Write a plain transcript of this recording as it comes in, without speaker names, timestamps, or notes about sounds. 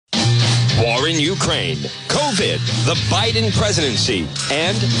war in Ukraine, COVID, the Biden presidency,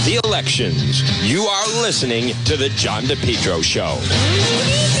 and the elections. You are listening to The John DePetro Show.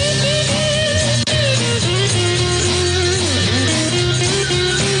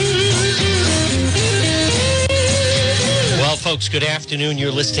 Well, folks, good afternoon.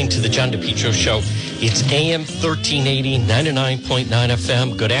 You're listening to The John DePetro Show. It's AM 1380, 99.9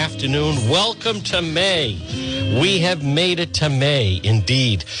 FM. Good afternoon. Welcome to May. We have made it to May,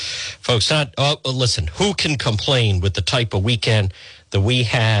 indeed. Folks, listen, who can complain with the type of weekend that we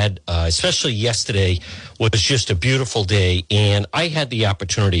had, especially yesterday, was just a beautiful day. And I had the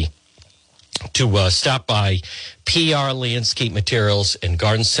opportunity to stop by PR Landscape Materials and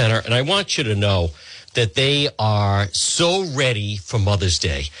Garden Center. And I want you to know that they are so ready for Mother's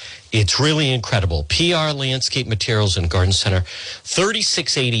Day. It's really incredible. PR Landscape Materials and Garden Center,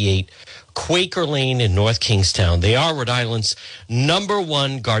 3688 Quaker Lane in North Kingstown. They are Rhode Island's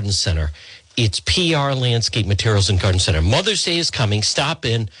 #1 garden center. It's PR Landscape Materials and Garden Center. Mother's Day is coming. Stop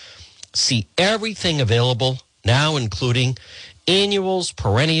in, see everything available now, including annuals,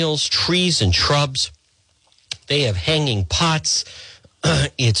 perennials, trees, and shrubs. They have hanging pots.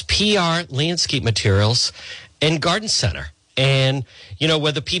 It's PR Landscape Materials and Garden Center. And, you know,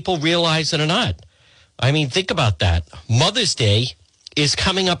 whether people realize it or not, I mean, think about that. Mother's Day is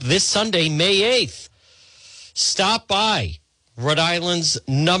coming up this Sunday, May 8th. Stop by Rhode Island's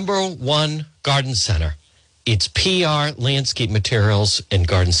 #1 garden center. It's PR Landscape Materials and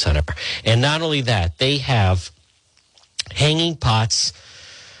Garden Center. And not only that, they have hanging pots,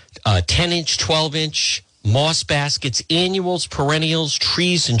 10-inch, 12-inch, moss baskets, annuals, perennials,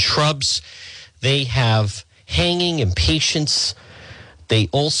 trees, and shrubs. They have hanging impatiens. They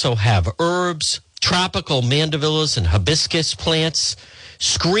also have herbs, tropical mandevillas and hibiscus plants,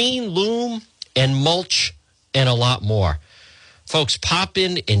 screen, loom, and mulch, and a lot more. Folks, pop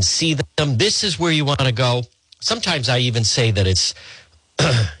in and see them. This is where you want to go. Sometimes I even say that it's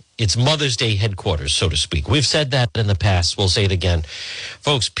it's Mother's Day headquarters, so to speak. We've said that in the past. We'll say it again.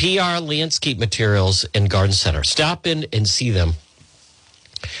 Folks, PR Landscape Materials and Garden Center. Stop in and see them.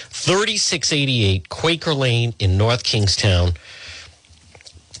 3688 Quaker Lane in North Kingstown.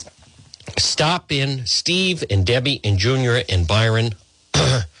 Stop in, Steve and Debbie and Junior and Byron.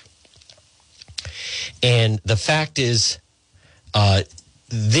 And the fact is,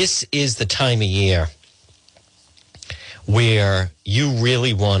 this is the time of year where you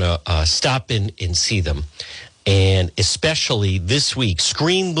really want to stop in and see them. And especially this week,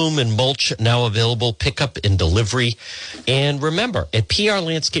 screen, loom, and mulch now available, pickup and delivery. And remember, at PR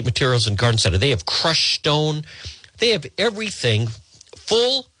Landscape Materials and Garden Center, they have crushed stone. They have everything,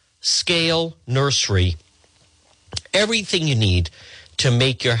 full-scale nursery, everything you need to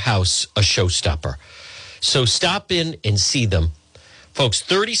make your house a showstopper. So stop in and see them. Folks,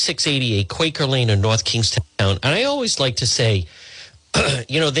 3688 Quaker Lane in North Kingstown. And I always like to say,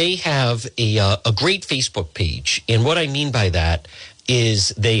 you know, they have a great Facebook page. And what I mean by that is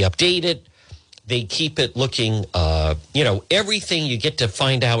they update it. They keep it looking, you know, everything. You get to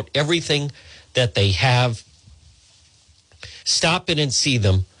find out everything that they have. Stop in and see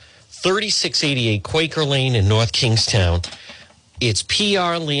them. 3688 Quaker Lane in North Kingstown. It's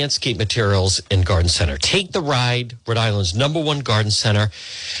PR Landscape Materials and Garden Center. Take the ride, Rhode Island's #1 garden center.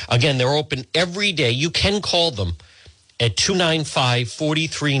 Again, they're open every day. You can call them at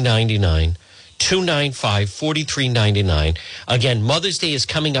 295-4399, 295-4399. Again, Mother's Day is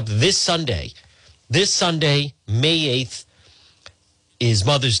coming up this Sunday. This Sunday, May 8th, is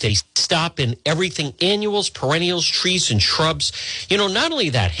Mother's Day. Stop in everything, annuals, perennials, trees, and shrubs. You know, not only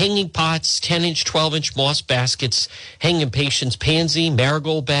that, hanging pots, 10-inch, 12-inch moss baskets, hanging impatiens, pansy,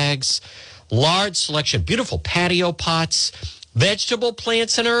 marigold bags, large selection, beautiful patio pots, vegetable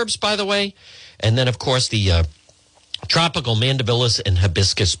plants and herbs, by the way. And then, of course, the tropical mandevillas and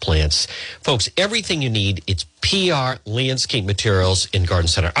hibiscus plants. Folks, everything you need, it's PR Landscape Materials and Garden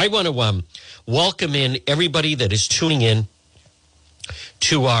Center. I want to welcome in everybody that is tuning in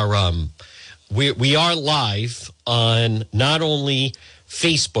to our, we are live on not only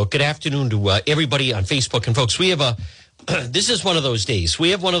Facebook. Good afternoon to everybody on Facebook. And folks, we have this is one of those days. We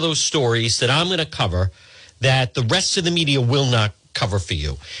have one of those stories that I'm going to cover that the rest of the media will not cover for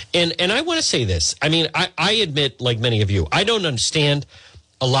you. And I want to say this. I mean, I admit, like many of you, I don't understand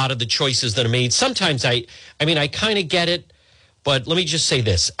a lot of the choices that are made. Sometimes I kind of get it, but let me just say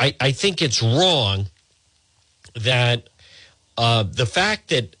this. I think it's wrong that the fact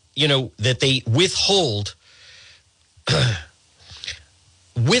that, you know, that they withhold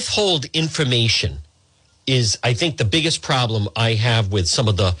information is, I think, the biggest problem I have with some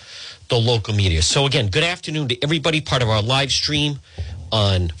of the local media. So again, good afternoon to everybody, part of our live stream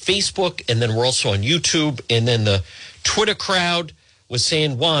on Facebook, and then we're also on YouTube. And then the Twitter crowd was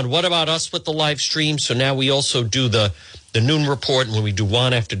saying, Juan, what about us with the live stream? So now we also do the noon report, and when we do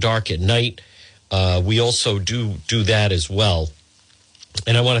Juan After Dark at night, we also do that as well.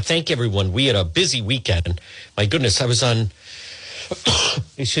 And I want to thank everyone. We had a busy weekend. My goodness, I was on,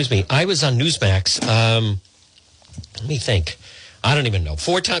 I was on Newsmax. Let me think. I don't even know.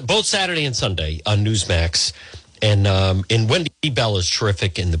 4 times, both Saturday and Sunday on Newsmax. And Wendy Bell is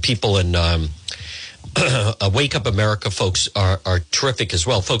terrific, and the people in Wake Up America folks are terrific as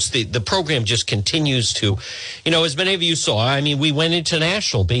well. Folks, the program just continues to, as many of you saw, I mean, we went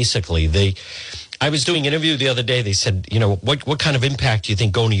international, basically. I was doing an interview the other day. They said, what kind of impact do you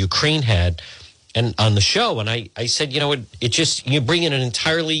think going to Ukraine had and on the show? And I said, it just, you bring in an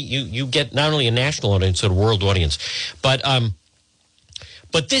entirely, you get not only a national audience, but a world audience. But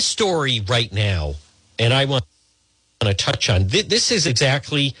this story right now, and I want to touch on, this is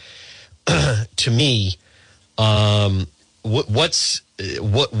exactly, to me, what's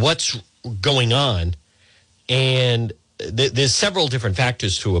going on. And there's several different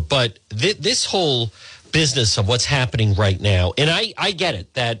factors to it, but this whole business of what's happening right now, and I get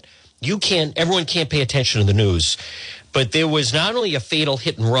it that everyone can't pay attention to the news, but there was not only a fatal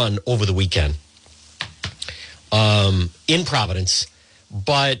hit and run over the weekend in Providence,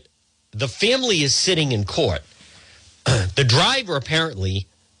 but the family is sitting in court. The driver apparently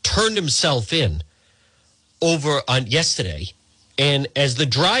turned himself in over on yesterday, and as the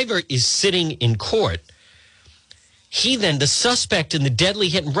driver is sitting in court, the suspect in the deadly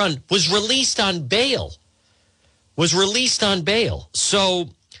hit and run was released on bail. So,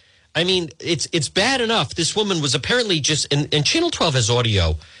 I mean, it's bad enough. This woman was apparently just, and Channel 12 has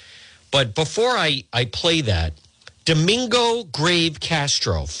audio, but before I play that, Domingo Grave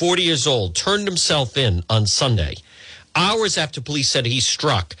Castro, 40 years old, turned himself in on Sunday, hours after police said he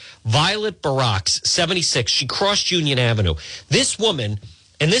struck Violet Baraks, 76. She crossed Union Avenue. This woman,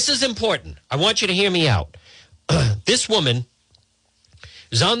 and this is important, I want you to hear me out. This woman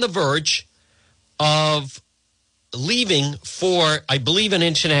is on the verge of leaving for, I believe, an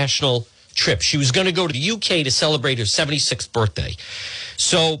international trip. She was going to go to the UK to celebrate her 76th birthday.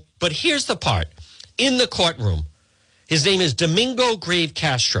 So, but here's the part. In the courtroom, his name is Domingo Grave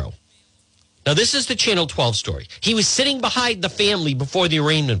Castro. Now, this is the Channel 12 story. He was sitting behind the family before the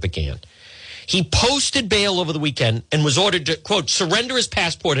arraignment began. He posted bail over the weekend and was ordered to, quote, surrender his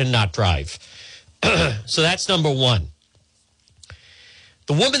passport and not drive. So that's number one.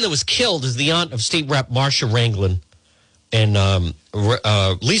 The woman that was killed is the aunt of State Rep Marsha Ranglin and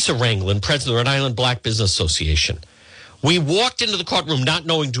Lisa Ranglin, president of the Rhode Island Black Business Association. We walked into the courtroom not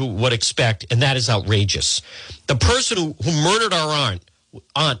knowing what to expect, and that is outrageous. The person who murdered our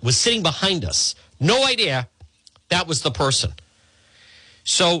aunt was sitting behind us. No idea that was the person.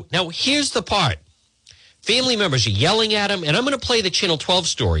 So now here's the part. Family members are yelling at him, and I'm going to play the Channel 12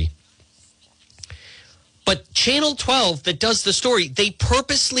 story. But Channel 12 that does the story, they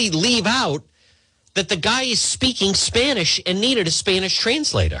purposely leave out that the guy is speaking Spanish and needed a Spanish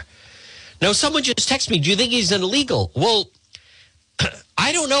translator. Now, someone just texted me, do you think he's an illegal? Well,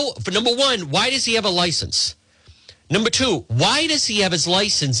 I don't know. For number one, why does he have a license? Number two, why does he have his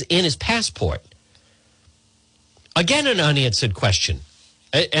license in his passport? Again, an unanswered question.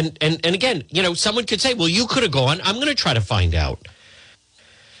 And again, someone could say, well, you could have gone. I'm going to try to find out.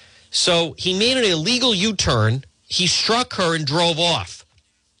 So he made an illegal U-turn. He struck her and drove off.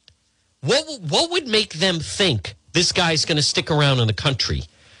 What would make them think this guy's going to stick around in the country?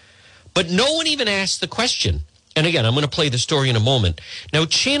 But no one even asked the question. And again, I'm going to play the story in a moment. Now,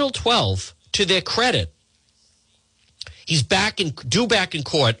 Channel 12, to their credit, he's due back in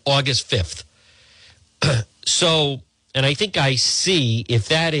court August 5th. So, and I think I see if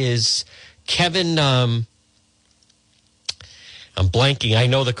that is Kevin... I'm blanking. I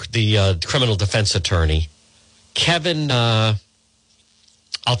know the criminal defense attorney, Kevin. I'll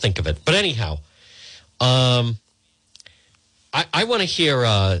think of it. But anyhow, I want to hear.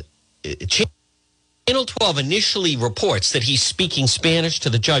 Channel 12 initially reports that he's speaking Spanish to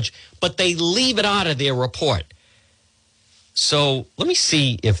the judge, but they leave it out of their report. So let me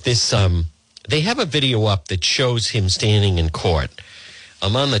see if this. They have a video up that shows him standing in court.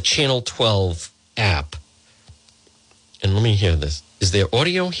 I'm on the Channel 12 app. And let me hear this. Is there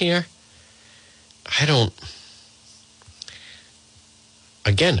audio here?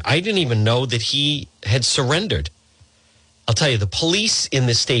 Again, I didn't even know that he had surrendered. I'll tell you, the police in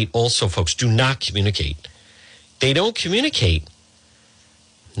the state also, folks, do not communicate. They don't communicate.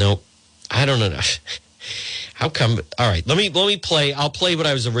 No, I don't know. How come? All right, let me play. I'll play what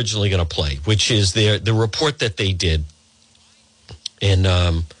I was originally going to play, which is the report that they did. And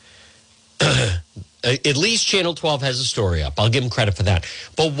at least Channel 12 has a story up. I'll give them credit for that.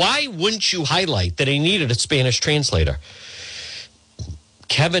 But why wouldn't you highlight that he needed a Spanish translator?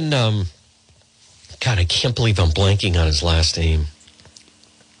 Kevin, God, I can't believe I'm blanking on his last name.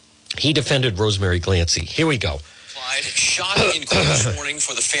 He defended Rosemary Glancy. Here we go. Shot in court this morning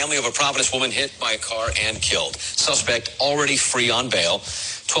for the family of a Providence woman hit by a car and killed. Suspect already free on bail.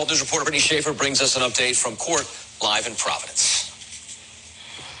 12 News reporter Brittany Schaefer brings us an update from court live in Providence.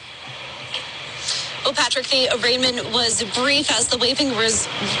 Well, Patrick, the arraignment was brief as the reading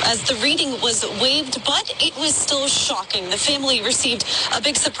was waived, but it was still shocking. The family received a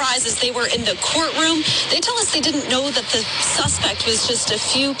big surprise as they were in the courtroom. They tell us they didn't know that the suspect was just a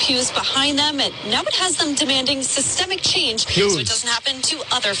few pews behind them, and now it has them demanding systemic change so it doesn't happen to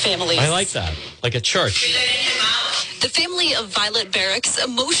other families. I like that, like a church. The family of Violet Barracks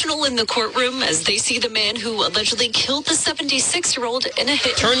emotional in the courtroom as they see the man who allegedly killed the 76-year-old in a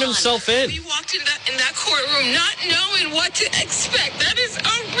hit. Turned himself in. We walked in that courtroom not knowing what to expect. That is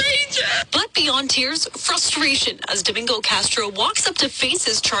outrageous. But beyond tears, frustration as Domingo Castro walks up to face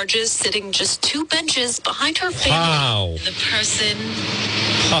his charges, sitting just 2 benches behind her family. Wow. The person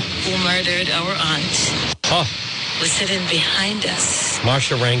who murdered our aunt was sitting behind us.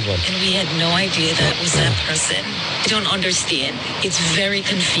 Marsha Ranglin. And we had no idea that was that person. I don't understand. It's very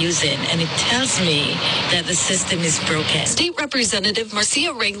confusing, and it tells me that the system is broken. State Representative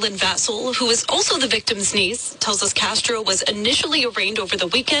Marcia Ranglin Vassell, who is also the victim's niece, tells us Castro was initially arraigned over the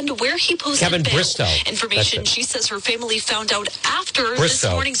weekend where he posted Kevin bail. Bristow. Information she says her family found out after this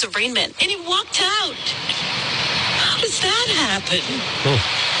morning's arraignment. And he walked out. How does that happen?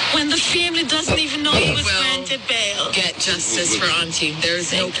 When the family doesn't even know he was granted bail. Get justice for Auntie.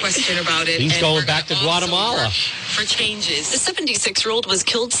 There's no question about it. He's going back to Guatemala. For changes. The 76-year-old was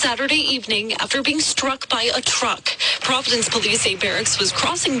killed Saturday evening after being struck by a truck. Providence police say Barracks was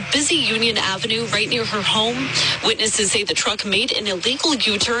crossing busy Union Avenue right near her home. Witnesses say the truck made an illegal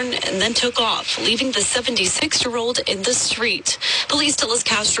U-turn and then took off, leaving the 76-year-old in the street. Police tell us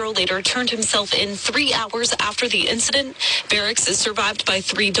Castro later turned himself in 3 hours after the incident. Barracks is survived by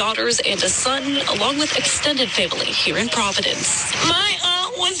 3 daughters and a son, along with extended family here in Providence. My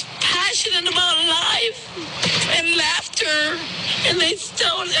aunt was passionate about life and laughter, and they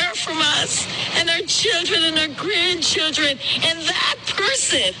stole her from us and our children and our grandchildren, and that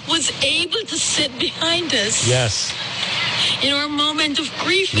person was able to sit behind us. Yes. In our moment of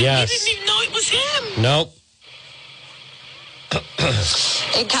grief, and we didn't even know it was him. Nope.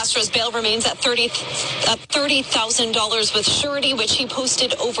 And Castro's bail remains at $30,000 with surety, which he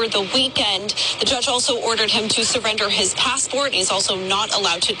posted over the weekend. The judge also ordered him to surrender his passport. He's also not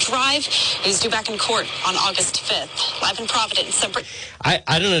allowed to drive. He's due back in court on August 5th. Live in Providence.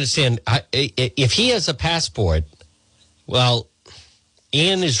 I don't understand. If he has a passport, well,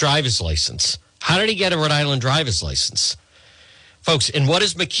 and his driver's license, how did he get a Rhode Island driver's license? Folks, and what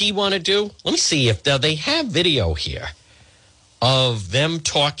does McKee want to do? Let me see if they have video here of them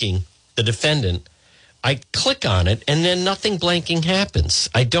talking, the defendant. I click on it, and then nothing blanking happens.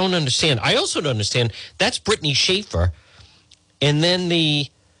 I don't understand. I also don't understand. That's Brittany Schaefer. And then maybe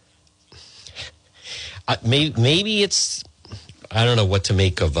it's, I don't know what to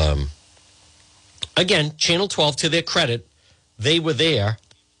make of, again, Channel 12, to their credit, they were there.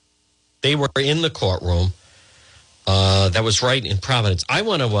 They were in the courtroom. That was right in Providence. I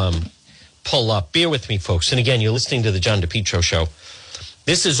want to pull up. Bear with me, folks. And again, you're listening to the John DePietro Show.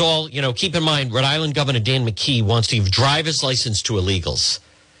 This is all, keep in mind, Rhode Island Governor Dan McKee wants to give driver's license to illegals.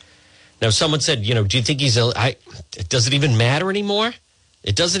 Now, someone said, do you think does it even matter anymore?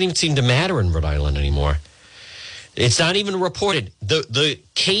 It doesn't even seem to matter in Rhode Island anymore. It's not even reported. The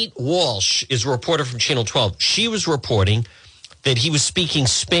Kate Walsh is a reporter from Channel 12. She was reporting that he was speaking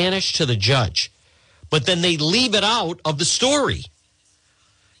Spanish to the judge, but then they leave it out of the story.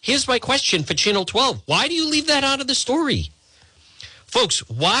 Here's my question for Channel 12. Why do you leave that out of the story? Folks,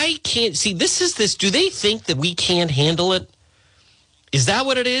 why can't, do they think that we can't handle it? Is that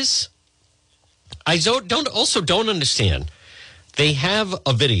what it is? I don't understand. They have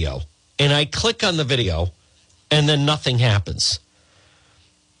a video, and I click on the video, and then nothing happens.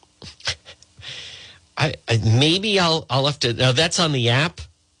 Maybe I'll have to, now that's on the app,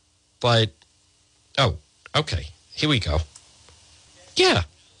 but, oh, okay, here we go. Yeah.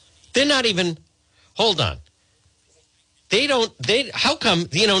 They're not even, hold on. How come,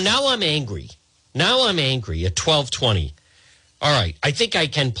 now I'm angry. Now I'm angry at 12:20. All right, I think I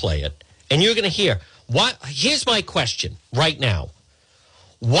can play it. And you're going to hear, here's my question right now.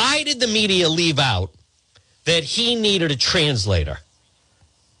 Why did the media leave out that he needed a translator?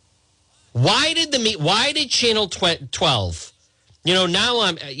 Why did Channel 12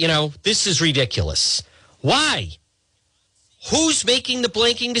 Now this is ridiculous. Why? Who's making the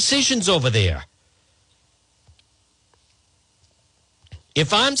blanking decisions over there?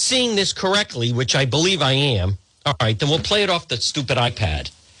 If I'm seeing this correctly, which I believe I am, all right, then we'll play it off the stupid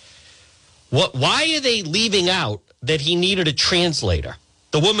iPad. Why are they leaving out that he needed a translator?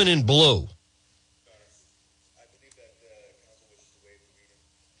 The woman in blue.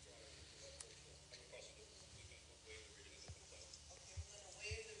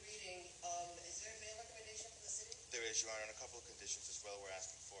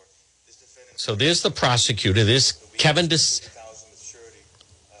 So there's the prosecutor. There's Kevin was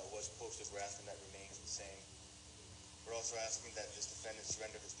posted wrath, and that remains the same. We're also asking that this defendant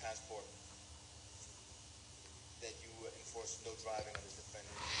surrender his passport. That you enforce no driving on this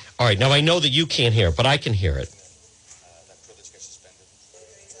defendant. All right, now I know that you can't hear it, but I can hear it. That privilege gets suspended.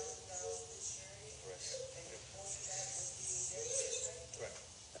 Correct.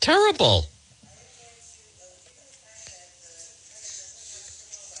 Terrible.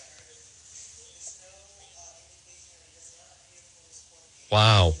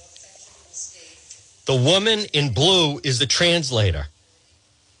 Wow. The woman in blue is the translator.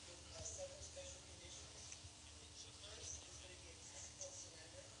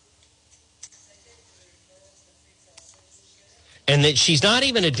 And that she's not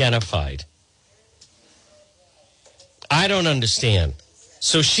even identified. I don't understand.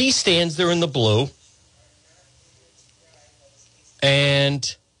 So she stands there in the blue.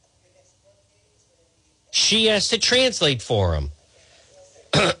 And she has to translate for him.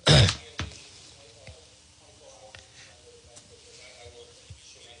 All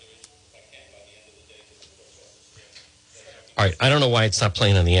right, I don't know why it's not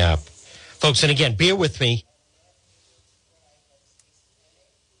playing on the app. Folks, and again, bear with me.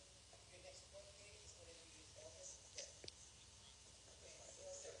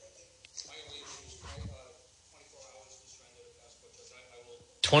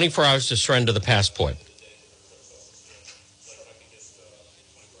 "24 hours to surrender the passport."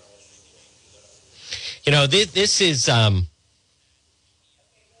 This is, I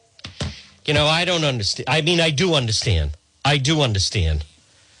don't understand. I mean, I do understand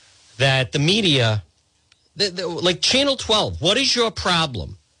that the media, like Channel 12, what is your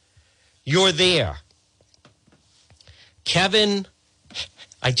problem? You're there. Kevin,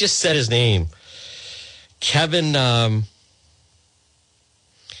 I just said his name. Kevin,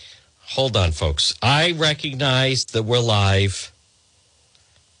 hold on, folks. I recognize that we're live.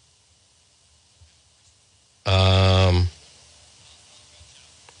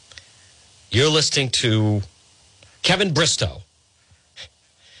 You're listening to Kevin Bristow.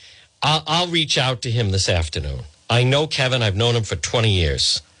 I'll reach out to him this afternoon. I know Kevin. I've known him for 20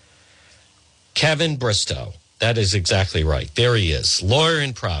 years. Kevin Bristow. That is exactly right. There he is. Lawyer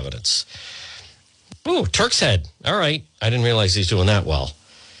in Providence. Ooh, Turk's Head. All right. I didn't realize he's doing that well.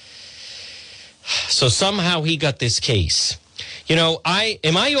 So somehow he got this case. Am I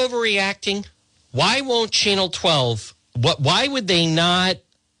overreacting? Why won't Channel 12, why would they not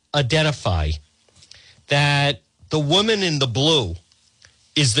identify that the woman in the blue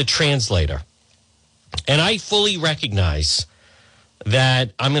is the translator? And I fully recognize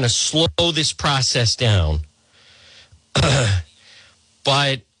that I'm going to slow this process down.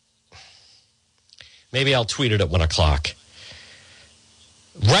 But maybe I'll tweet it at 1 o'clock.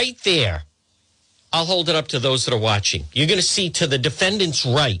 Right there, I'll hold it up to those that are watching. You're going to see to the defendant's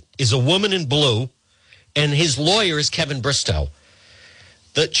right is a woman in blue, and his lawyer is Kevin Bristow.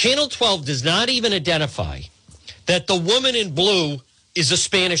 The Channel 12 does not even identify that the woman in blue is a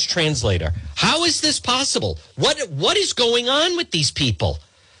Spanish translator. How is this possible? What is going on with these people?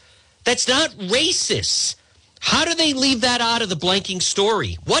 That's not racist. How do they leave that out of the blanking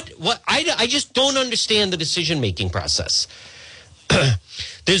story? I just don't understand the decision-making process.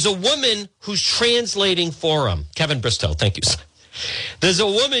 There's a woman who's translating for him. Kevin Bristow, thank you. There's a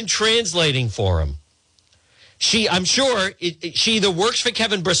woman translating for him. I'm sure she either works for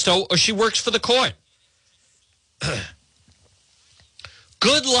Kevin Bristow or she works for the court.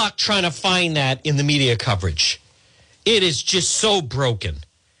 Good luck trying to find that in the media coverage. It is just so broken.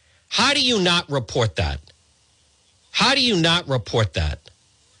 How do you not report that? How do you not report that?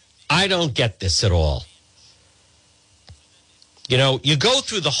 I don't get this at all. You go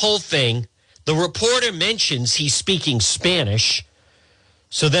through the whole thing. The reporter mentions he's speaking Spanish.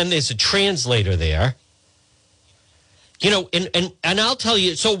 So then there's a translator there. And I'll tell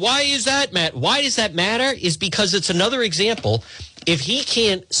you, so why is that, Matt? Why does that matter? Is because it's another example. If he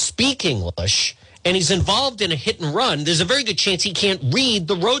can't speak English and he's involved in a hit and run, there's a very good chance he can't read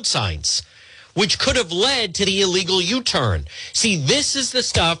the road signs. which could have led to the illegal U-turn. See, this is the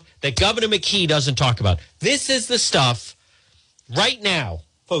stuff that Governor McKee doesn't talk about. This is the stuff right now.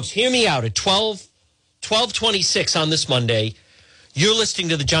 Folks, hear me out. At 12:26 on this Monday, you're listening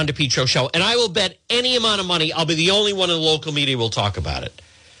to the John DePietro Show, and I will bet any amount of money I'll be the only one in the local media who will talk about it.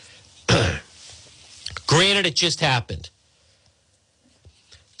 Granted, it just happened.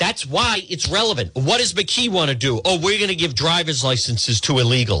 That's why it's relevant. What does McKee want to do? Oh, we're going to give driver's licenses to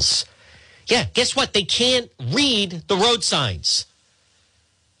illegals. Yeah, guess what? They can't read the road signs.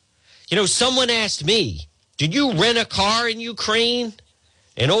 You know, someone asked me, did you rent a car in Ukraine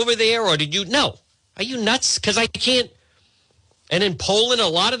and over there, or did you? No. Are you nuts? Because I can't. And in Poland, a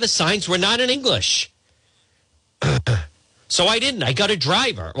lot of the signs were not in English. So I didn't. I got a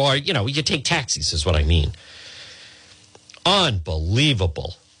driver. Or, you know, you take taxis is what I mean.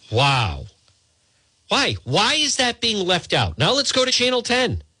 Unbelievable. Wow. Why? Why is that being left out? Now let's go to Channel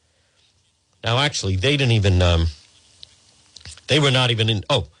 10. Now, actually, they didn't even, they were not even in,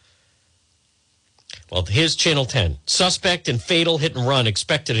 oh. Well, here's Channel 10. Suspect in fatal hit and run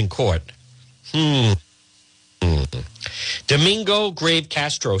expected in court. Domingo Grave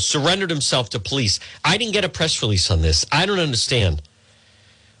Castro surrendered himself to police. I didn't get a press release on this. I don't understand.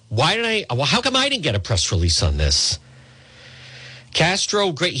 How come I didn't get a press release on this?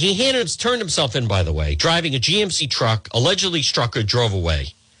 Castro, he turned himself in, by the way, driving a GMC truck, allegedly struck her, drove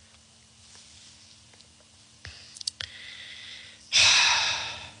away.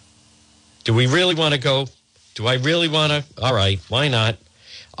 Do we really want to go? Do I really want to? All right, why not?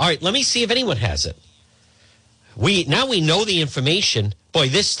 All right, let me see if anyone has it. Now we know the information. Boy,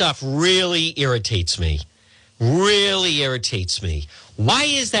 this stuff really irritates me. Really irritates me. Why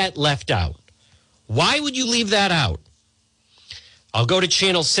is that left out? Why would you leave that out? I'll go to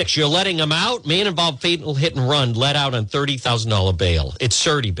Channel 6. You're letting him out? Man involved fatal hit and run, let out on $30,000 bail. It's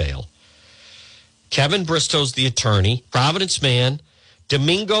Surdy bail. Kevin Bristow's the attorney. Providence man.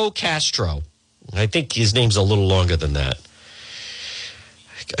 Domingo Castro. I think his name's a little longer than that.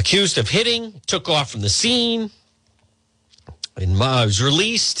 Accused of hitting, took off from the scene. And was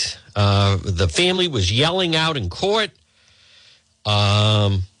released. The family was yelling out in court.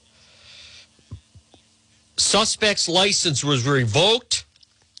 Suspect's license was revoked.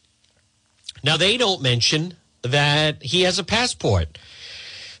 Now, they don't mention that he has a passport.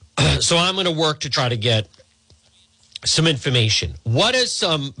 So I'm going to work to try to get some information. What are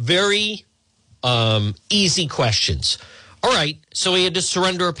some very easy questions? All right, so he had to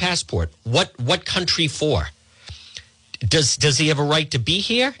surrender a passport. What country for? Does he have a right to be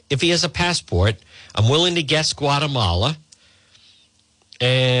here? If he has a passport, I'm willing to guess Guatemala.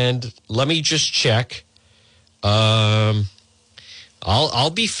 And let me just check. I'll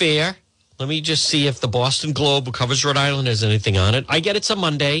be fair. Let me just see if the Boston Globe, who covers Rhode Island, has anything on it. I get it's a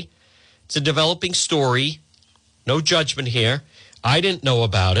Monday. It's a developing story. No judgment here. I didn't know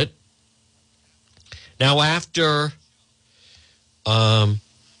about it. Now, after...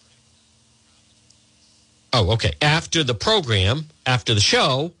 After the program, after the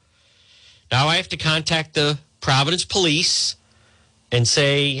show, now I have to contact the Providence police and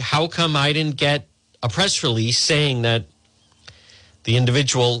say, how come I didn't get a press release saying that the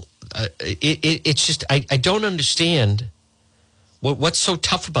individual, it's just, I don't understand what's so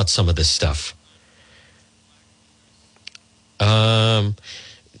tough about some of this stuff.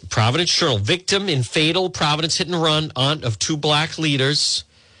 Providence Journal, victim in fatal Providence hit and run, aunt of two black leaders,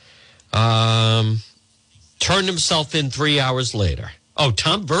 turned himself in 3 hours later. Oh,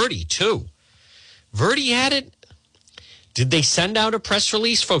 Tom Verdi, too. Verdi had it. Did they send out a press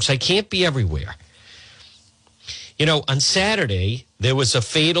release? Folks, I can't be everywhere. You know, on Saturday, there was a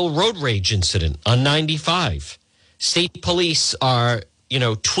fatal road rage incident on 95. State police are,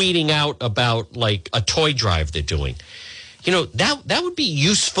 tweeting out about, like, a toy drive they're doing. That would be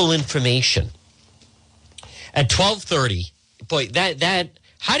useful information. At 12:30, boy,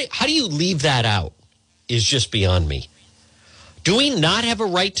 how do you leave that out is just beyond me. Do we not have a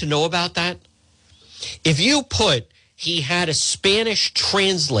right to know about that? If you put, he had a Spanish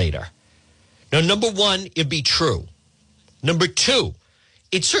translator. Now, number one, it'd be true. Number two,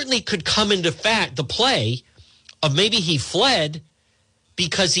 it certainly could come into the play of maybe he fled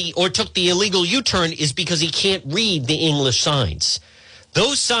because or took the illegal U-turn is because he can't read the English signs.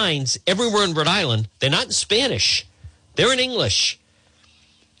 Those signs everywhere in Rhode Island, they're not in Spanish. They're in English.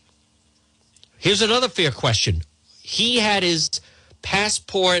 Here's another fair question. He had his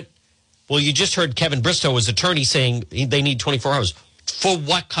passport. Well, you just heard Kevin Bristow, his attorney, saying they need 24 hours. For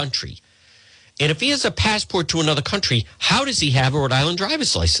what country? And if he has a passport to another country, how does he have a Rhode Island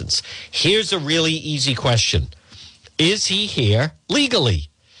driver's license? Here's a really easy question. Is he here legally?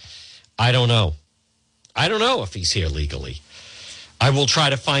 I don't know. I don't know if he's here legally. I will try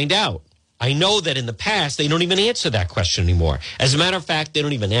to find out. I know that in the past, they don't even answer that question anymore. As a matter of fact, they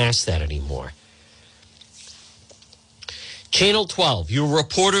don't even ask that anymore. Channel 12, you're a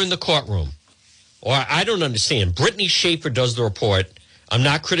reporter in the courtroom. Or I don't understand. Brittany Schaefer does the report. I'm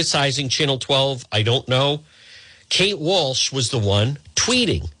not criticizing Channel 12. I don't know. Kate Walsh was the one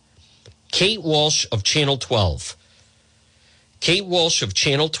tweeting. Kate Walsh of Channel 12. Kate Walsh of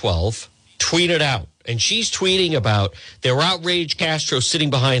Channel 12 tweeted out. And she's tweeting about their outraged Castro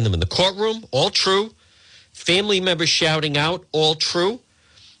sitting behind them in the courtroom. All true. Family members shouting out. All true.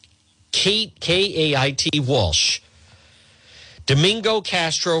 Kate, K-A-I-T, Walsh. Domingo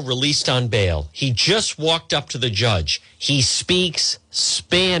Castro released on bail. He just walked up to the judge. He speaks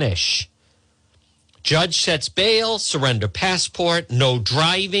Spanish. Judge sets bail, surrender passport, no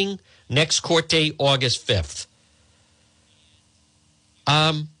driving. Next court date, August 5th.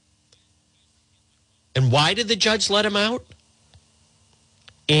 And why did the judge let him out?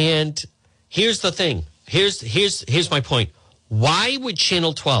 And here's the thing. Here's my point. Why would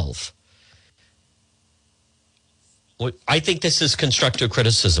Channel 12? I think this is constructive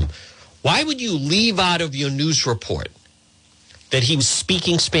criticism. Why would you leave out of your news report that he was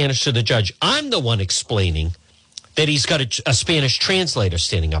speaking Spanish to the judge? I'm the one explaining that he's got a Spanish translator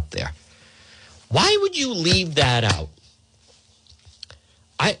standing up there. Why would you leave that out?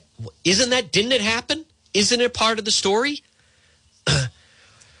 Didn't it happen? Isn't it part of the story? Oh,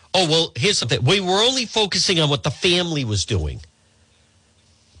 well, here's something. We were only focusing on what the family was doing.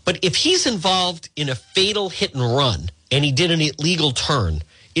 But if he's involved in a fatal hit and run and he did an illegal turn,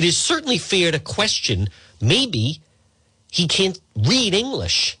 it is certainly fair to question maybe he can't read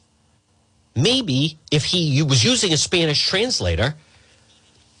English. Maybe if he was using a Spanish translator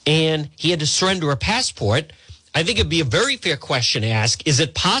and he had to surrender a passport, I think it'd be a very fair question to ask, is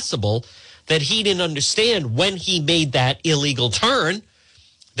it possible that he didn't understand when he made that illegal turn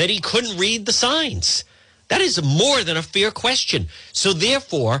that he couldn't read the signs? That is more than a fair question. So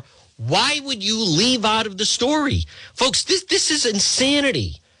therefore, why would you leave out of the story? Folks, this is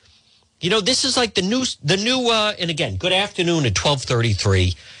insanity. You know, this is like the new, and again, good afternoon at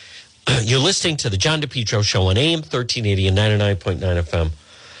 12:33. You're listening to the John DePietro Show on AM 1380 and 99.9 FM.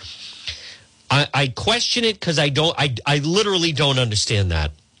 I question it because I literally don't understand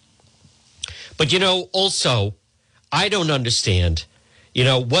that. But, you know, also, I don't understand, you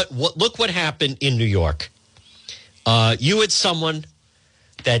know, look what happened in New York. You had someone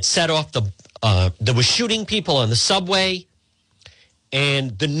that set off that was shooting people on the subway.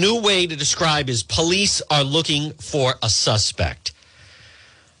 And the new way to describe is police are looking for a suspect.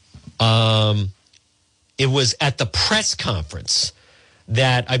 It was at the press conference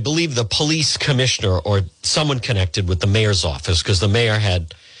that I believe the police commissioner or someone connected with the mayor's office, because the mayor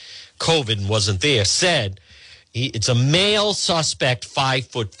had COVID and wasn't there, said it's a male suspect,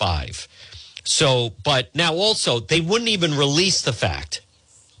 5'5". So, but now also they wouldn't even release the fact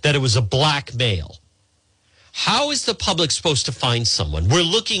that it was a black male. How is the public supposed to find someone? We're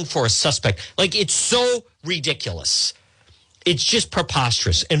looking for a suspect. Like, it's so ridiculous. It's just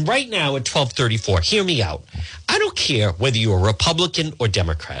preposterous. And right now at 12:34, hear me out. I don't care whether you're a Republican or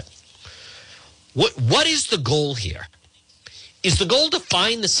Democrat. What is the goal here? Is the goal to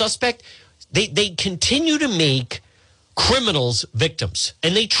find the suspect? They continue to make criminals victims,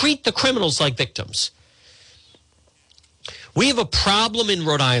 and they treat the criminals like victims. We have a problem in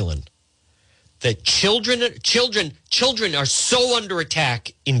Rhode Island that children are so under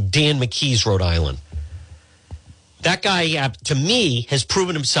attack in Dan McKee's Rhode Island. That guy, to me, has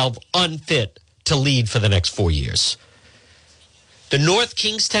proven himself unfit to lead for the next 4 years. The North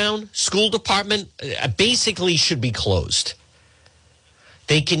Kingstown School Department basically should be closed.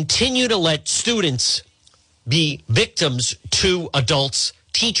 They continue to let students be victims to adults,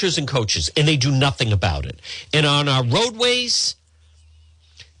 teachers, and coaches, and they do nothing about it. And on our roadways,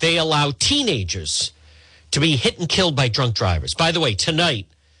 they allow teenagers to be hit and killed by drunk drivers. By the way, tonight,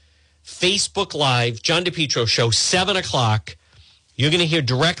 Facebook Live, John DePietro Show, 7 o'clock. You're going to hear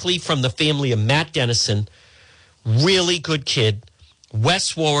directly from the family of Matt Dennison, really good kid,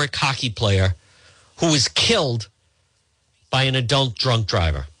 West Warwick hockey player, who was killed by an adult drunk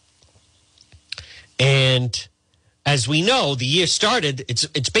driver. And as we know, the year started,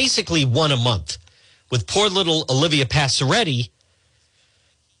 it's basically one a month, with poor little Olivia Passaretti,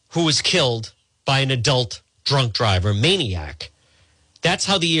 who was killed by an adult drunk driver, maniac. That's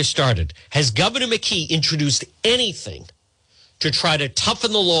how the year started. Has Governor McKee introduced anything to try to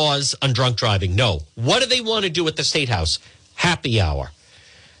toughen the laws on drunk driving? No. What do they want to do at the State House? Happy hour.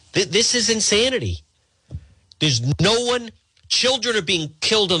 This is insanity. There's no one Children are being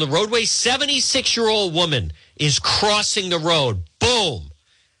killed on the roadway. 76-year-old woman is crossing the road. Boom.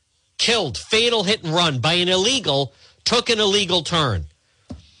 Killed. Fatal hit and run by an illegal, took an illegal turn.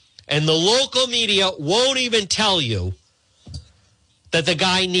 And the local media won't even tell you that the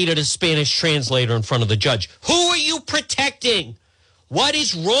guy needed a Spanish translator in front of the judge. Who are you protecting? What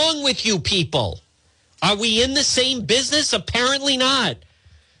is wrong with you people? Are we in the same business? Apparently not.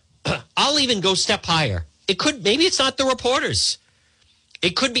 I'll even go step higher. Maybe it's not the reporters.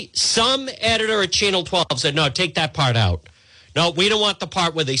 It could be some editor at Channel 12 said, no, take that part out. No, we don't want the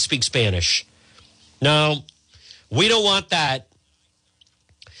part where they speak Spanish. No, we don't want that.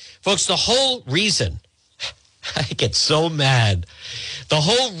 Folks, the whole reason, I get so mad. The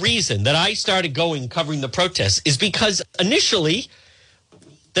whole reason that I started covering the protests is because initially,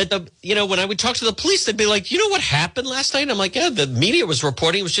 when I would talk to the police, they'd be like, you know what happened last night? I'm like, yeah, the media was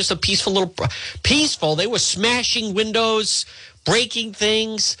reporting it was just a peaceful. They were smashing windows, breaking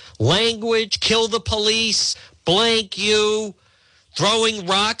things, language, kill the police, blank you, throwing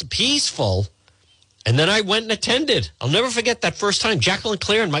rocks, peaceful. And then I went and attended. I'll never forget that first time. Jacqueline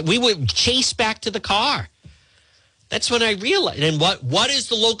Claire and we would chase back to the car. That's when I realized. And what is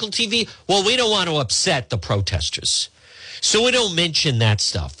the local TV? Well, we don't want to upset the protesters. So we don't mention that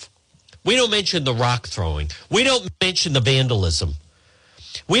stuff. We don't mention the rock throwing. We don't mention the vandalism.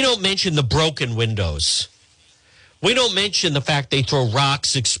 We don't mention the broken windows. We don't mention the fact they throw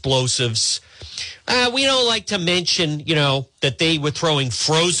rocks, explosives. We don't like to mention, that they were throwing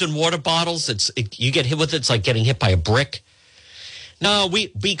frozen water bottles. You get hit with it. It's like getting hit by a brick. No,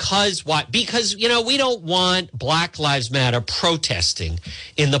 because why? Because, we don't want Black Lives Matter protesting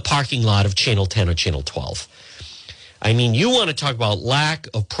in the parking lot of Channel 10 or Channel 12. I mean, you want to talk about lack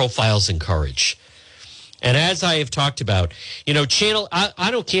of profiles and courage. And as I have talked about,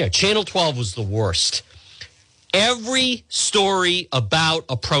 I don't care. Channel 12 was the worst. Every story about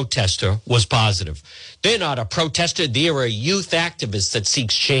a protester was positive. They're not a protester. They're a youth activist that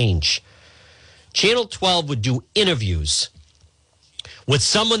seeks change. Channel 12 would do interviews with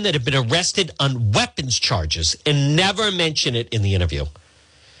someone that had been arrested on weapons charges and never mention it in the interview.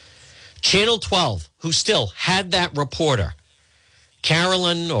 Channel 12, who still had that reporter,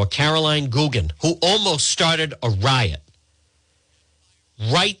 Caroline Gugan, who almost started a riot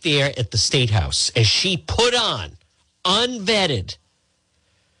right there at the State House as she put on, unvetted,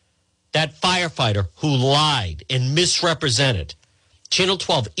 that firefighter who lied and misrepresented. Channel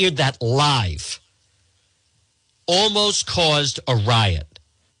 12 aired that live. Almost caused a riot.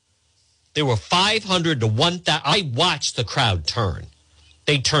 There were 500 to 1,000. I watched the crowd turn.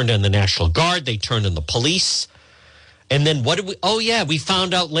 They turned on the National Guard. They turned on the police. And then we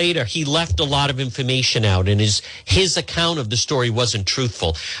found out later he left a lot of information out and his account of the story wasn't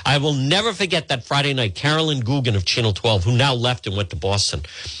truthful. I will never forget that Friday night, Caroline Gugan of Channel 12, who now left and went to Boston,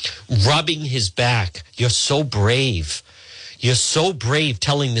 rubbing his back. You're so brave. You're so brave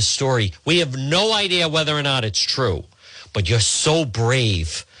telling this story. We have no idea whether or not it's true, but you're so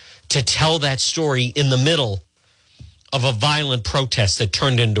brave to tell that story in the middle of a violent protest that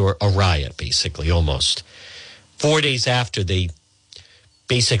turned into a riot, basically, almost. 4 days after, they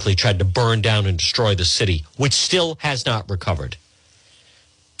basically tried to burn down and destroy the city, which still has not recovered.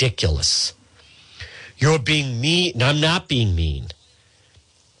 Ridiculous. You're being mean. And I'm not being mean.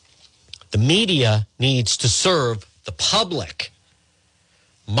 The media needs to serve the public.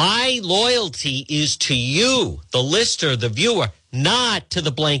 My loyalty is to you, the listener, the viewer, not to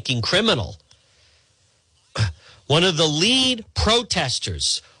the blanking criminal. One of the lead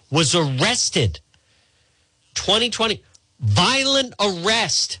protesters was arrested. 2020, violent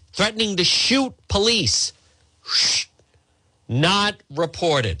arrest, threatening to shoot police. Not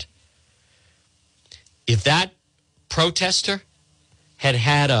reported. If that protester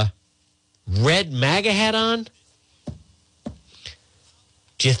had a red MAGA hat on,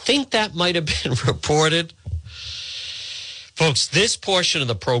 do you think that might have been reported? Folks, this portion of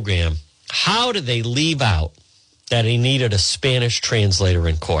the program, how do they leave out that he needed a Spanish translator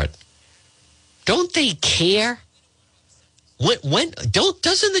in court? Don't they care?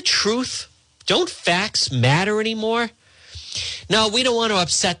 Doesn't the truth, don't facts matter anymore? No, we don't want to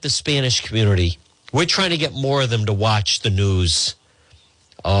upset the Spanish community. We're trying to get more of them to watch the news.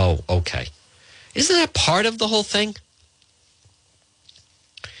 Oh, okay. Isn't that part of the whole thing?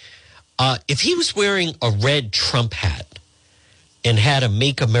 If he was wearing a red Trump hat and had a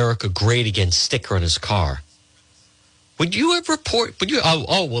Make America Great Again sticker on his car, would you ever report?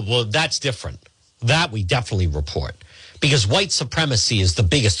 Well, that's different. That we definitely report. Because white supremacy is the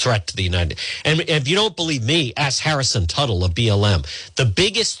biggest threat to the United States. And if you don't believe me, ask Harrison Tuttle of BLM. The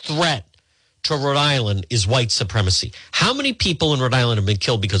biggest threat to Rhode Island is white supremacy. How many people in Rhode Island have been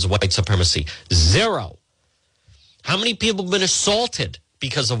killed because of white supremacy? 0. How many people have been assaulted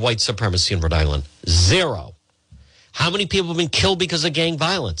because of white supremacy in Rhode Island? 0. How many people have been killed because of gang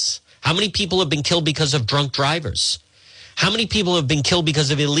violence? How many people have been killed because of drunk drivers? How many people have been killed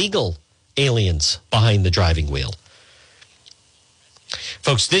because of illegal aliens behind the driving wheel?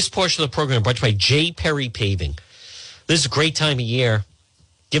 Folks, this portion of the program brought to you by J. Perry Paving. This is a great time of year.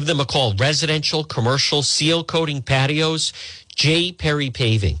 Give them a call. Residential, commercial, seal coating patios, J. Perry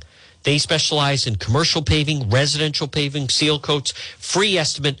Paving. They specialize in commercial paving, residential paving, seal coats. Free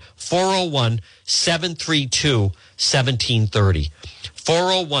estimate, 401-732-1730.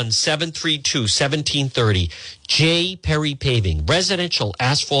 401-732-1730. J. Perry Paving, residential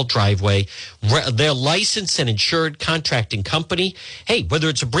asphalt driveway. They're licensed and insured contracting company. Hey, whether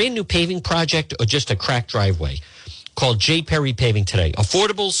it's a brand new paving project or just a cracked driveway, call J. Perry Paving today.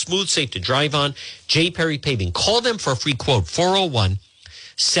 Affordable, smooth, safe to drive on. J. Perry Paving. Call them for a free quote.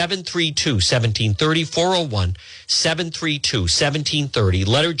 401-732-1730. 401-732-1730.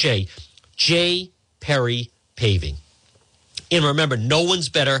 Letter J. J. Perry Paving. And remember, no one's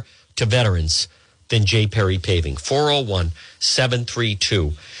better to veterans than J. Perry Paving.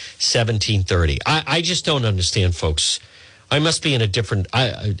 401-732-1730. I just don't understand, folks. I must be in a different...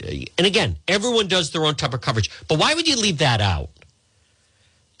 and again, everyone does their own type of coverage. But why would you leave that out?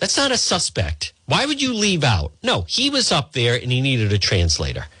 That's not a suspect. Why would you leave out? No, he was up there and he needed a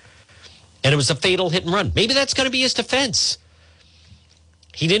translator. And it was a fatal hit and run. Maybe that's going to be his defense.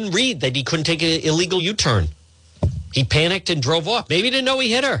 He didn't read that he couldn't take an illegal U-turn. He panicked and drove off. Maybe he didn't know he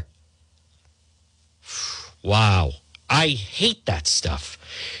hit her. Wow. I hate that stuff.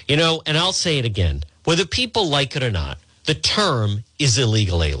 You know, and I'll say it again. Whether people like it or not, the term is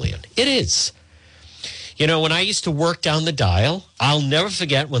illegal alien. It is. You know, when I used to work down the dial, I'll never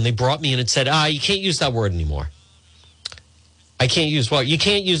forget when they brought me in and said, you can't use that word anymore. I can't use what? You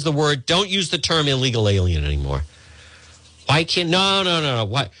can't use the word, don't use the term illegal alien anymore. Why can't? No.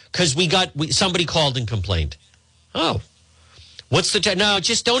 Why? Because somebody called and complained. Oh, what's the no?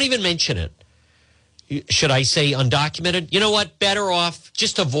 Just don't even mention it. Should I say undocumented? You know what? Better off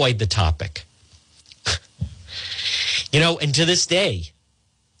just avoid the topic. You know, and to this day,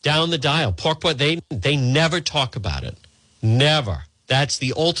 down the dial, Porkport, they never talk about it. Never. That's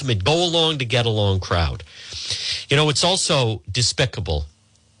the ultimate go along to get along crowd. You know, it's also despicable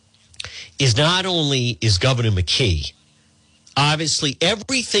is not only is Governor McKee. Obviously,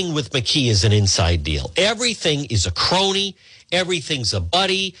 everything with McKee is an inside deal. Everything is a crony. Everything's a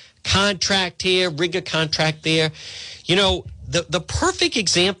buddy. Contract here, rig a contract there. You know, the perfect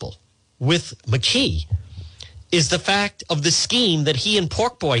example with McKee is the fact of the scheme that he and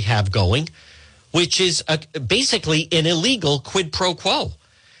Pork Boy have going, which is basically an illegal quid pro quo.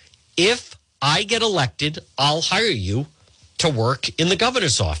 If I get elected, I'll hire you to work in the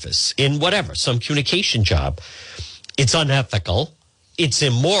governor's office, in whatever, some communication job. It's unethical. It's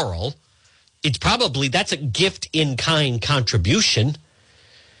immoral. That's a gift in kind contribution.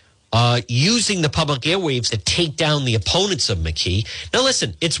 Using the public airwaves to take down the opponents of McKee. Now,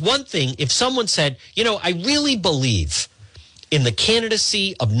 listen, it's one thing if someone said, you know, I really believe in the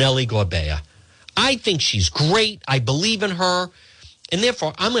candidacy of Nellie Gorbea. I think she's great. I believe in her. And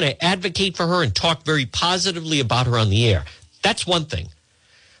therefore, I'm going to advocate for her and talk very positively about her on the air. That's one thing.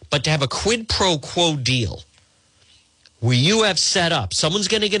 But to have a quid pro quo deal where you have set up, someone's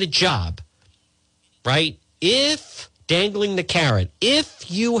going to get a job, right? If dangling the carrot,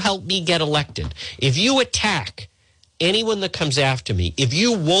 if you help me get elected, if you attack anyone that comes after me, if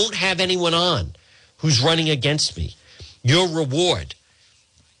you won't have anyone on who's running against me, your reward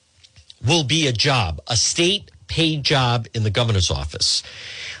will be a job, a state-paid job in the governor's office.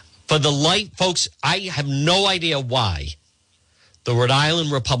 For the light, folks, I have no idea why the Rhode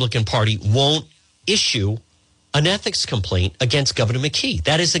Island Republican Party won't issue an ethics complaint against Governor McKee.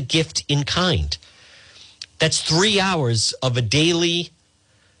 That is a gift in kind. That's 3 hours of a daily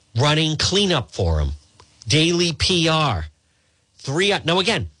running cleanup for him, daily PR. Now,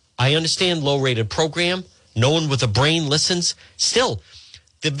 again, I understand low-rated program. No one with a brain listens. Still,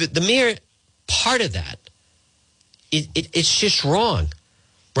 the mere part of that, it's just wrong.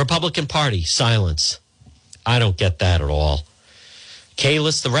 Republican Party, silence. I don't get that at all.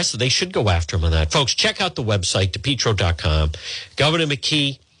 Kalis, the rest of they should go after him on that. Folks, check out the website, DePietro.com. Governor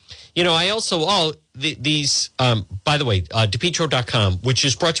McKee. You know, I also, by the way, DePietro.com, which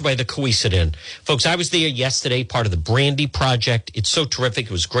is brought to you by the Cowesett. Folks, I was there yesterday, part of the Brandy Project. It's so terrific.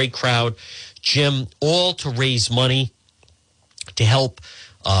 It was a great crowd. Jim, all to raise money to help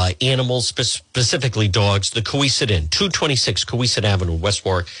animals, specifically dogs. The Coesit Inn, 226 Coesit Avenue, West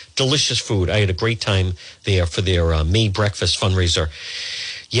Warwick. Delicious food. I had a great time there for their May breakfast fundraiser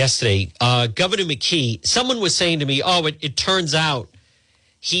yesterday. Governor McKee, someone was saying to me, it turns out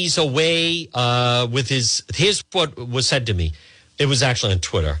he's away with here's what was said to me. It was actually on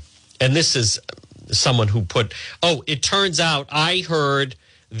Twitter. And this is someone who put, it turns out I heard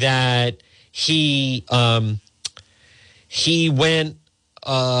that he went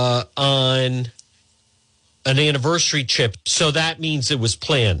on an anniversary trip, so that means it was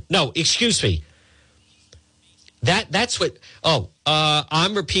planned. No, excuse me. That's what,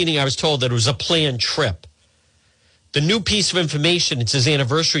 I'm repeating, I was told that it was a planned trip. The new piece of information, it's his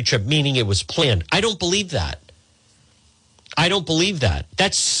anniversary trip, meaning it was planned. I don't believe that. I don't believe that.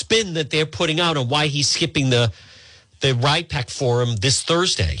 That's spin that they're putting out on why he's skipping the Ride Pack Forum this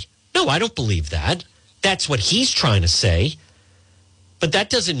Thursday. No, I don't believe that. That's what he's trying to say. But that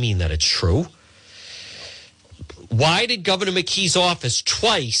doesn't mean that it's true. Why did Governor McKee's office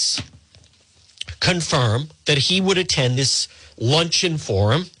twice confirm that he would attend this luncheon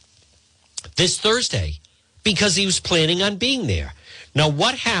forum this Thursday? Because he was planning on being there. Now,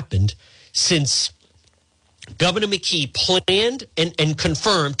 what happened since Governor McKee planned and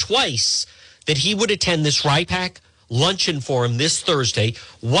confirmed twice that he would attend this Ride Pack luncheon forum this Thursday?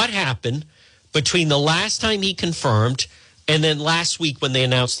 What happened between the last time he confirmed and then last week when they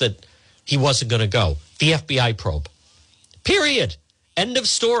announced that he wasn't going to go? The FBI probe. Period. End of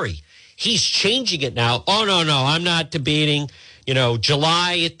story. He's changing it now. Oh, no, I'm not debating,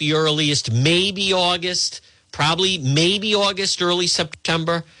 July at the earliest, maybe August, probably maybe August, early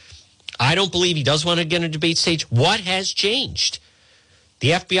September. I don't believe he does want to get a debate stage. What has changed?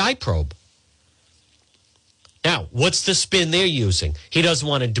 The FBI probe. Now, what's the spin they're using? He doesn't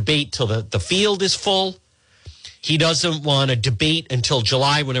want to debate till the field is full. He doesn't want to debate until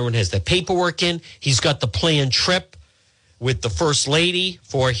July when everyone has their paperwork in. He's got the planned trip with the First Lady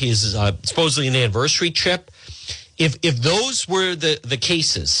for his supposedly an anniversary trip. If those were the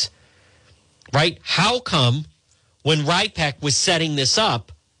cases, right, how come when Ride Pack was setting this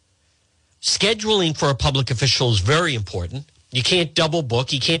up, scheduling for a public official is very important. You can't double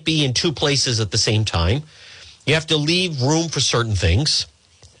book. You can't be in two places at the same time. You have to leave room for certain things.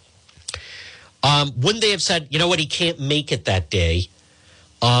 Wouldn't they have said, he can't make it that day?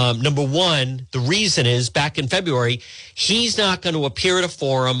 Number one, the reason is back in February, he's not going to appear at a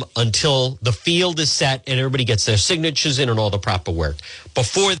forum until the field is set and everybody gets their signatures in and all the proper work.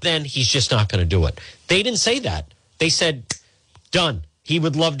 Before then, he's just not going to do it. They didn't say that. They said, done. He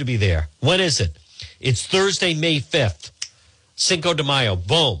would love to be there. When is it? It's Thursday, May 5th. Cinco de Mayo.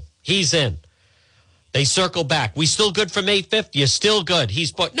 Boom. He's in. They circle back. We still good for May 5th? You're still good.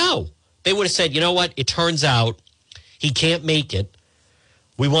 No. They would have said, you know what? It turns out he can't make it.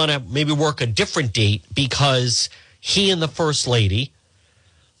 We want to maybe work a different date because he and the First Lady,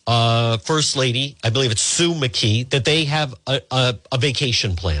 I believe it's Sue McKee, that they have a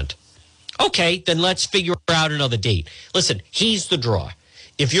vacation planned. Okay, then let's figure out another date. Listen, he's the draw.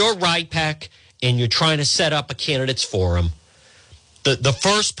 If you're Ride Pack and you're trying to set up a candidates forum, the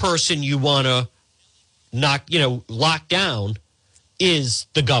first person you want to lock down is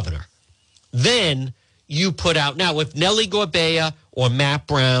the governor. Then you put out, now if Nellie Gorbea or Matt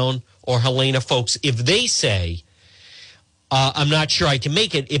Brown or Helena Folks, if they say, I'm not sure I can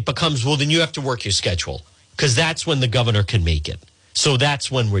make it, it becomes, well, then you have to work your schedule because that's when the governor can make it. So that's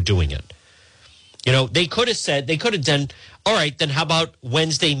when we're doing it. They could have done, all right, then how about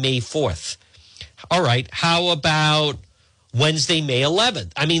Wednesday, May 4th? All right, how about Wednesday, May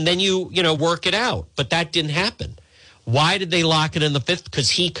 11th? I mean, then you work it out. But that didn't happen. Why did they lock it in the 5th? Because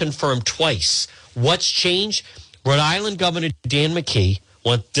he confirmed twice. What's changed? Rhode Island Governor Dan McKee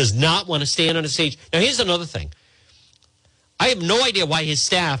does not want to stand on a stage. Now, here's another thing. I have no idea why his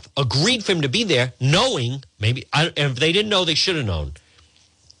staff agreed for him to be there, knowing, if they didn't know, they should have known,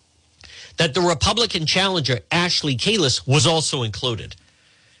 that the Republican challenger, Ashley Kalus, was also included.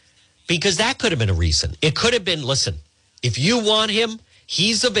 Because that could have been a reason. It could have been, listen, if you want him,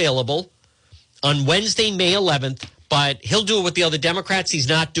 he's available on Wednesday, May 11th, but he'll do it with the other Democrats. He's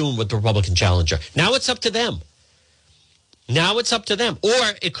not doing it with the Republican challenger. Now it's up to them. Or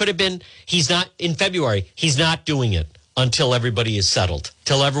it could have been he's not in February. He's not doing it until everybody is settled.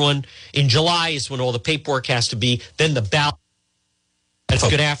 Till everyone in July is when all the paperwork has to be. Then the ballot.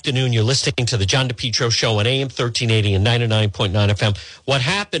 Good afternoon. You're listening to the John DePietro Show on AM 1380 and 99.9 FM. What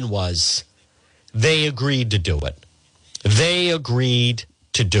happened was they agreed to do it. And they agreed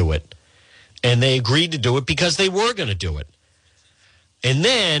to do it because they were going to do it. And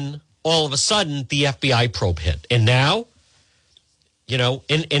then all of a sudden the FBI probe hit. And now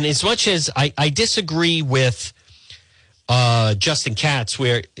and as much as I disagree with Justin Katz,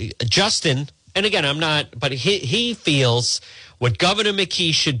 where Justin, and again, I'm not, but he feels what Governor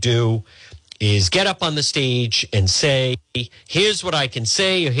McKee should do is get up on the stage and say, here's what I can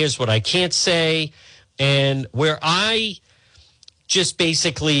say, or here's what I can't say. And where I just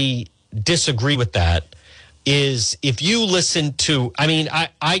basically disagree with that is if you listen to,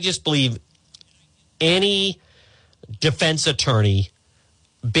 I just believe any defense attorney,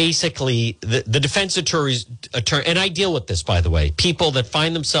 basically the defense attorney, and I deal with this, by the way, people that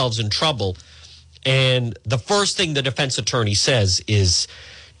find themselves in trouble, and the first thing the defense attorney says is,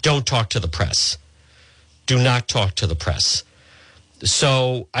 don't talk to the press. Do not talk to the press.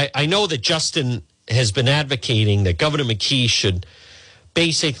 So I know that Justin has been advocating that Governor McKee should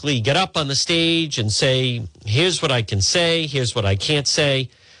basically get up on the stage and say, here's what I can say, here's what I can't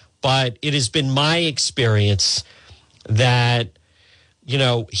say. But it has been my experience that,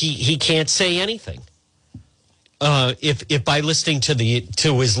 he can't say anything if by listening to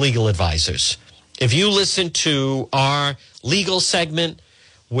his legal advisors. If you listen to our legal segment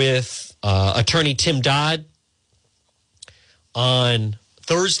with attorney Tim Dodd on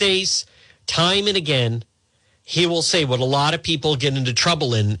Thursdays, time and again, he will say what a lot of people get into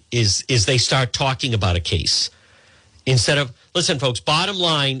trouble in is they start talking about a case. Instead of, listen, folks, bottom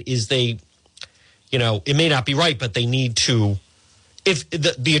line is it may not be right, but they need to, if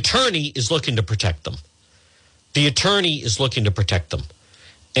the attorney is looking to protect them. The attorney is looking to protect them.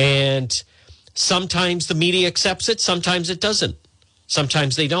 And sometimes the media accepts it, sometimes it doesn't.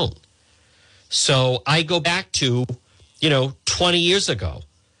 Sometimes they don't. So I go back to, 20 years ago,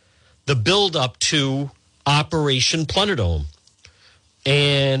 the buildup to Operation Plunderdome.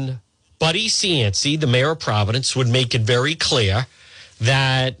 And Buddy Cianci, the mayor of Providence, would make it very clear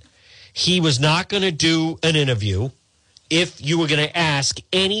that he was not going to do an interview if you were going to ask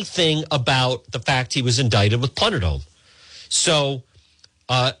anything about the fact he was indicted with Plunderdome. So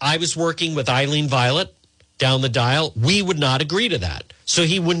I was working with Eileen Violet down the dial. We would not agree to that. So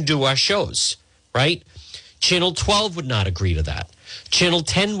he wouldn't do our shows, right? Channel 12 would not agree to that. Channel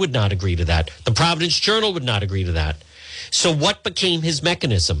 10 would not agree to that. The Providence Journal would not agree to that. So what became his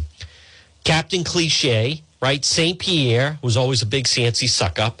mechanism? Captain Cliche, right? St. Pierre was always a big Cianci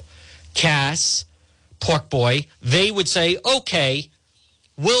suck-up. Cass, Pork Boy, they would say, okay,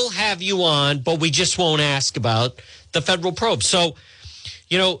 we'll have you on, but we just won't ask about the federal probe. So,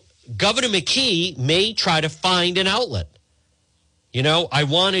 Governor McKee may try to find an outlet. I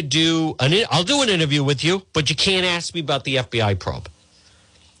want to do I'll do an interview with you, but you can't ask me about the FBI probe.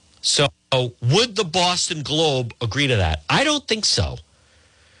 So would the Boston Globe agree to that? I don't think so.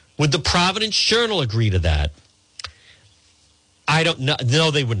 Would the Providence Journal agree to that? I don't know.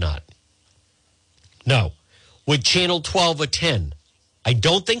 No, they would not. No. Would Channel 12 or 10? I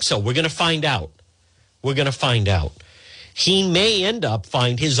don't think so. We're going to find out. We're going to find out. He may end up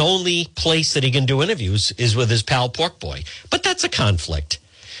find his only place that he can do interviews is with his pal Pork Boy. But that's a conflict.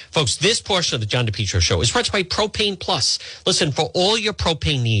 Folks, this portion of the John DePietro Show is brought to you by Propane Plus. Listen, for all your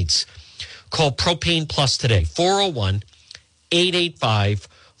propane needs, call Propane Plus today,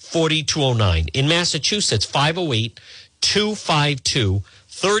 401-885-4209. In Massachusetts,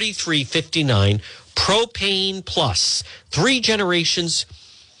 508-252-3359. Propane Plus, 3 generations.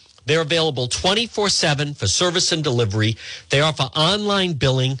 They're available 24/7 for service and delivery. They offer online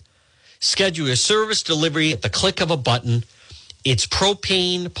billing. Schedule your service delivery at the click of a button. It's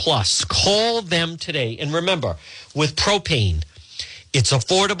Propane Plus. Call them today. And remember, with propane, it's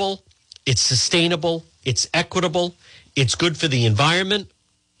affordable, it's sustainable, it's equitable, it's good for the environment,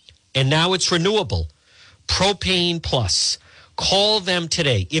 and now it's renewable. Propane Plus. Call them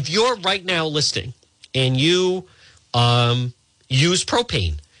today. If you're right now listening and you use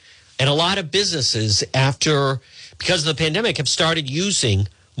propane, and a lot of businesses, because of the pandemic, have started using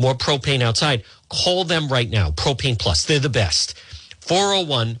more propane outside. Call them right now, Propane Plus. They're the best.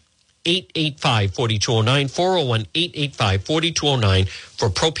 401-885-4209, 401-885-4209 for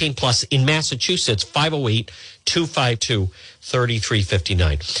Propane Plus in Massachusetts,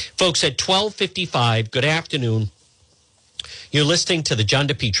 508-252-3359. Folks, at 12:55, good afternoon. You're listening to the John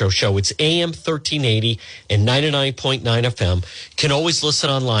DePietro Show. It's AM 1380 and 99.9 FM. You can always listen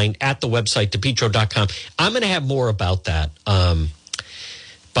online at the website, DePietro.com. I'm going to have more about that,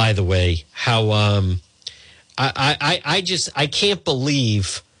 by the way, how I can't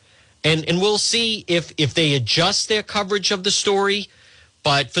believe, and we'll see if they adjust their coverage of the story.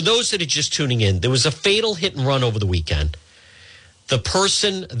 But for those that are just tuning in, there was a fatal hit and run over the weekend. The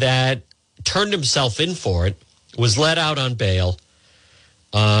person that turned himself in for it was let out on bail.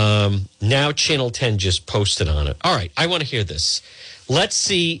 Now Channel 10 just posted on it. All right, I want to hear this. Let's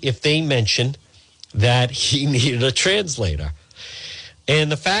see if they mention that he needed a translator. And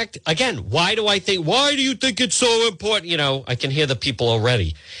the fact, again, why do you think it's so important? You know, I can hear the people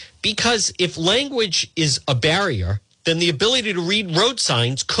already. Because if language is a barrier, then the ability to read road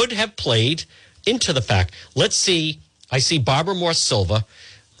signs could have played into the fact. Let's see. I see Barbara Morse Silva.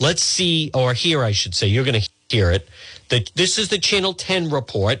 Let's see, or here I should say, you're going to hear it. This is the Channel 10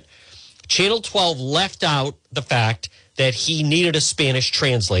 report. Channel 12 left out the fact that he needed a Spanish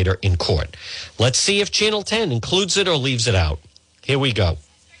translator in court. Let's see if Channel 10 includes it or leaves it out. Here we go.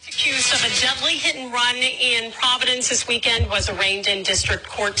 Accused of a deadly hit and run in Providence this weekend was arraigned in district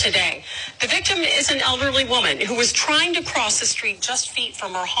court today. The victim is an elderly woman who was trying to cross the street just feet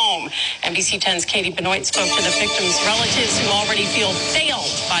from her home. NBC 10's Katie Benoit spoke to the victim's relatives who already feel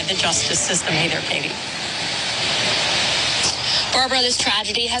failed by the justice system. Hey there, Katie. Barbara, this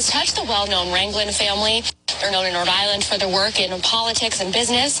tragedy has touched the well-known Rangland family. They're known in Rhode Island for their work in politics and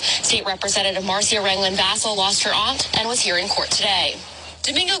business. State Representative Marcia Rangland Bassel lost her aunt and was here in court today.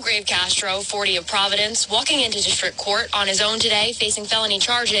 Domingo Grave Castro, 40 of Providence, walking into district court on his own today, facing felony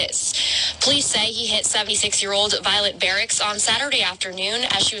charges. Police say he hit 76-year-old Violet Barracks on Saturday afternoon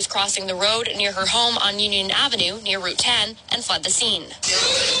as she was crossing the road near her home on Union Avenue near Route 10 and fled the scene.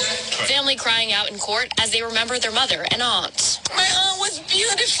 Family crying out in court as they remember their mother and aunt. My aunt was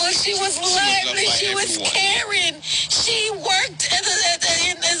beautiful. She was lively. She was caring. She worked as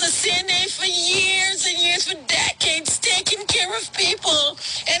a CNA for years and years, for decades, taking care of people.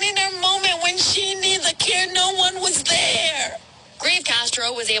 And in her moment when she needed the care, no one was there. Grave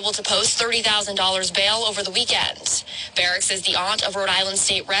Castro was able to post $30,000 bail over the weekend. Barracks is the aunt of Rhode Island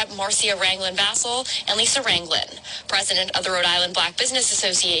State Rep. Marcia Rangland Bassel and Lisa Rangland, president of the Rhode Island Black Business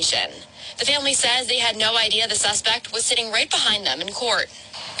Association. The family says they had no idea the suspect was sitting right behind them in court.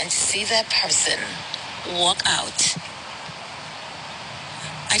 And to see that person walk out,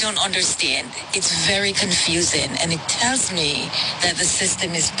 I don't understand. It's very confusing, and it tells me that the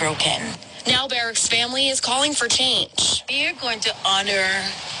system is broken. Now Barracks' family is calling for change. We are going to honor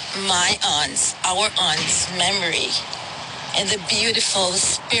our aunt's memory and the beautiful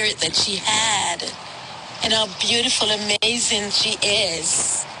spirit that she had and how beautiful, amazing she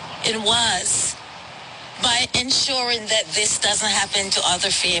is and was, by ensuring that this doesn't happen to other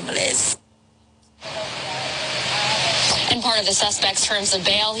families. And part of the suspect's terms of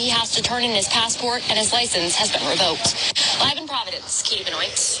bail, he has to turn in his passport and his license has been revoked. Live in Providence, Katie Benoit,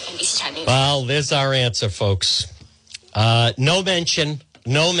 NBC 10 News. Well, there's our answer, folks. No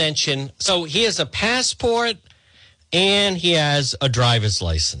mention. So he has a passport and he has a driver's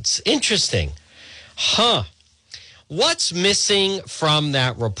license. Interesting. Huh. What's missing from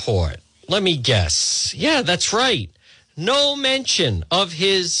that report? Let me guess. Yeah, that's right. No mention of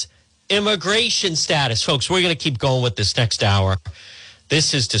his immigration status. Folks, we're going to keep going with this next hour.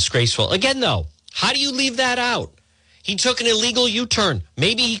 This is disgraceful. Again, though, how do you leave that out? He took an illegal U-turn.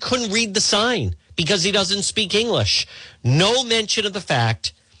 Maybe he couldn't read the sign because he doesn't speak English. No mention of the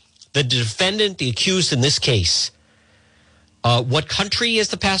fact the defendant, the accused in this case, what country is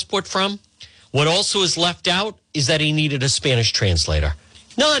the passport from? What also is left out is that he needed a Spanish translator.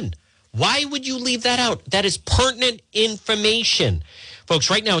 None. Why would you leave that out? That is pertinent information. Folks,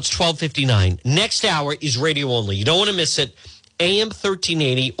 right now it's 12:59. Next hour is radio only. You don't want to miss it. AM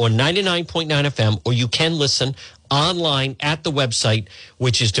 1380 or 99.9 FM, or you can listen online at the website,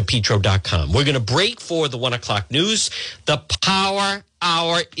 which is DePetro.com. We're going to break for the 1 o'clock news. The Power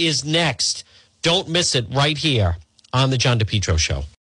Hour is next. Don't miss it right here on the John DePetro Show.